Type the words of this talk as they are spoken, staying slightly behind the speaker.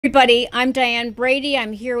Everybody, I'm Diane Brady.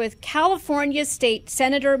 I'm here with California State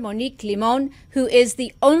Senator Monique Limón, who is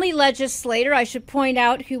the only legislator, I should point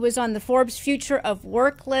out, who was on the Forbes Future of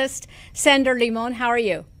Work list. Senator Limón, how are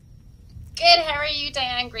you? Good. How are you,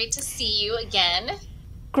 Diane? Great to see you again.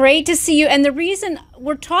 Great to see you. And the reason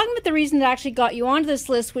we're talking about the reason that actually got you onto this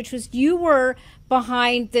list, which was you were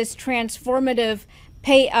behind this transformative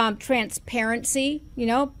pay transparency,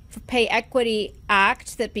 Pay Equity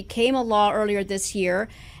Act that became a law earlier this year.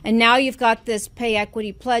 And now you've got this Pay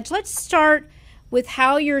Equity Pledge. Let's start with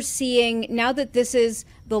how you're seeing, now that this is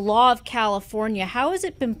the law of California, how has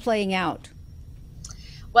it been playing out?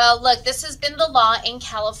 Well, look, this has been the law in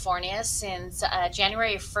California since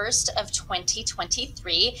January 1st of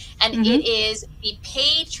 2023, and it is the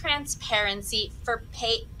Pay Transparency for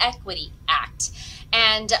Pay Equity Act.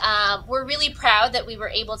 And we're really proud that we were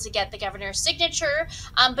able to get the governor's signature,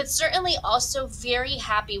 but certainly also very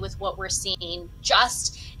happy with what we're seeing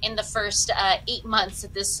just in the first 8 months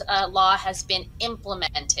that this law has been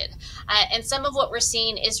implemented. And some of what we're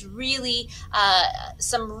seeing is really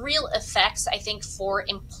some real effects, I think, for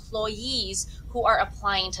employees who are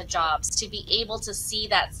applying to jobs. To be able to see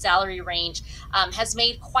that salary range has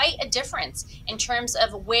made quite a difference in terms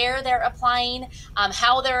of where they're applying,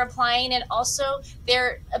 how they're applying, and also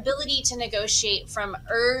their ability to negotiate from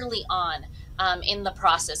early on in the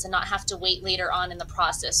process and not have to wait later on in the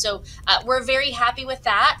process. So we're very happy with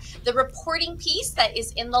that. The reporting piece that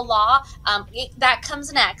is in the law, that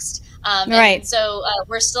comes next. Right. So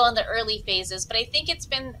we're still in the early phases, but I think it's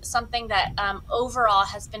been something that overall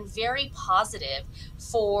has been very positive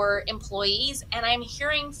for employees. And I'm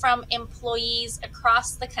hearing from employees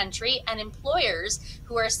across the country and employers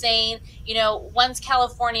who are saying, once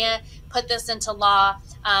California put this into law,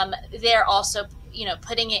 they're also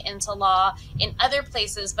putting it into law in other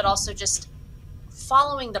places, but also just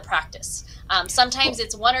following the practice. Sometimes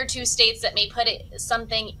it's one or two states that may put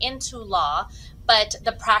something into law, but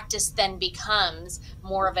the practice then becomes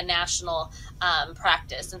more of a national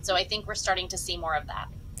practice. And so I think we're starting to see more of that.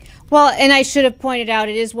 Well, and I should have pointed out,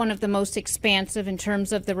 it is one of the most expansive in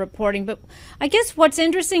terms of the reporting. But I guess what's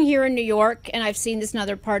interesting here in New York, and I've seen this in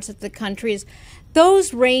other parts of the country, is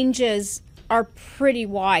those ranges are pretty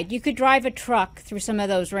wide. You could drive a truck through some of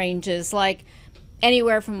those ranges, like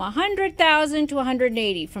anywhere from 100,000 to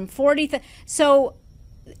 180, from 40,000. So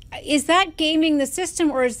is that gaming the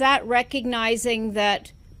system, or is that recognizing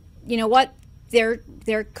that,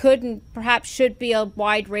 there could and perhaps should be a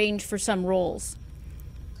wide range for some roles?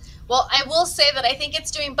 Well, I will say that I think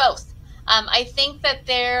it's doing both. I think that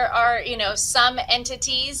there are, some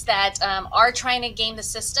entities that are trying to game the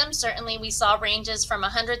system. Certainly, we saw ranges from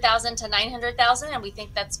 100,000 to 900,000, and we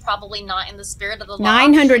think that's probably not in the spirit of the law.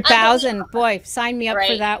 900,000, boy, sign me up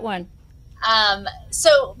for that one.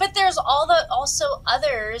 But there's also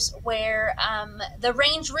others where the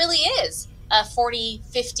range really is a $40,000,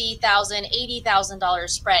 $50,000, $80,000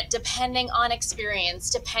 spread, depending on experience,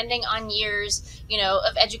 depending on years,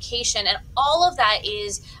 of education, and all of that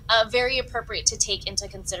is very appropriate to take into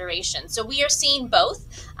consideration. So we are seeing both.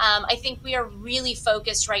 I think we are really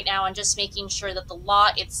focused right now on just making sure that the law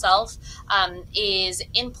itself is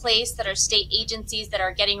in place, that our state agencies that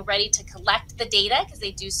are getting ready to collect the data, because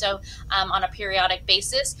they do so on a periodic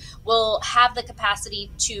basis, will have the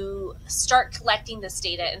capacity to start collecting this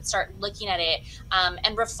data and start looking at it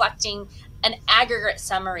and reflecting an aggregate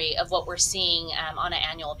summary of what we're seeing on an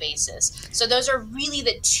annual basis. So those are really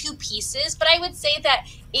the two pieces, but I would say that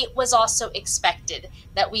it was also expected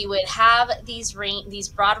that we would have these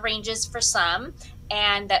broad ranges for some,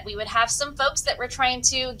 and that we would have some folks that were trying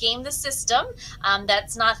to game the system.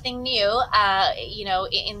 That's nothing new.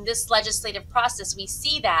 In this legislative process, we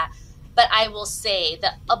see that. But I will say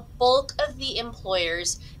that a bulk of the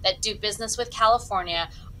employers that do business with California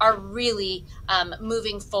are really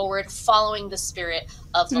moving forward, following the spirit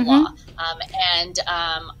of the law.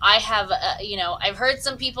 I have, I've heard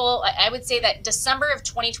some people, I would say that December of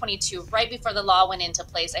 2022, right before the law went into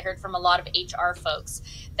place, I heard from a lot of HR folks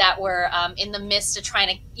that were in the midst of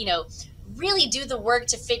trying to, really do the work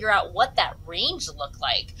to figure out what that range looked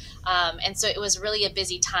like. And so it was really a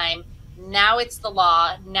busy time. Now it's the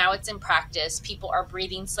law. Now it's in practice. People are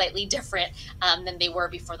breathing slightly different than they were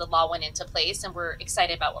before the law went into place, and we're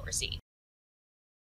excited about what we're seeing.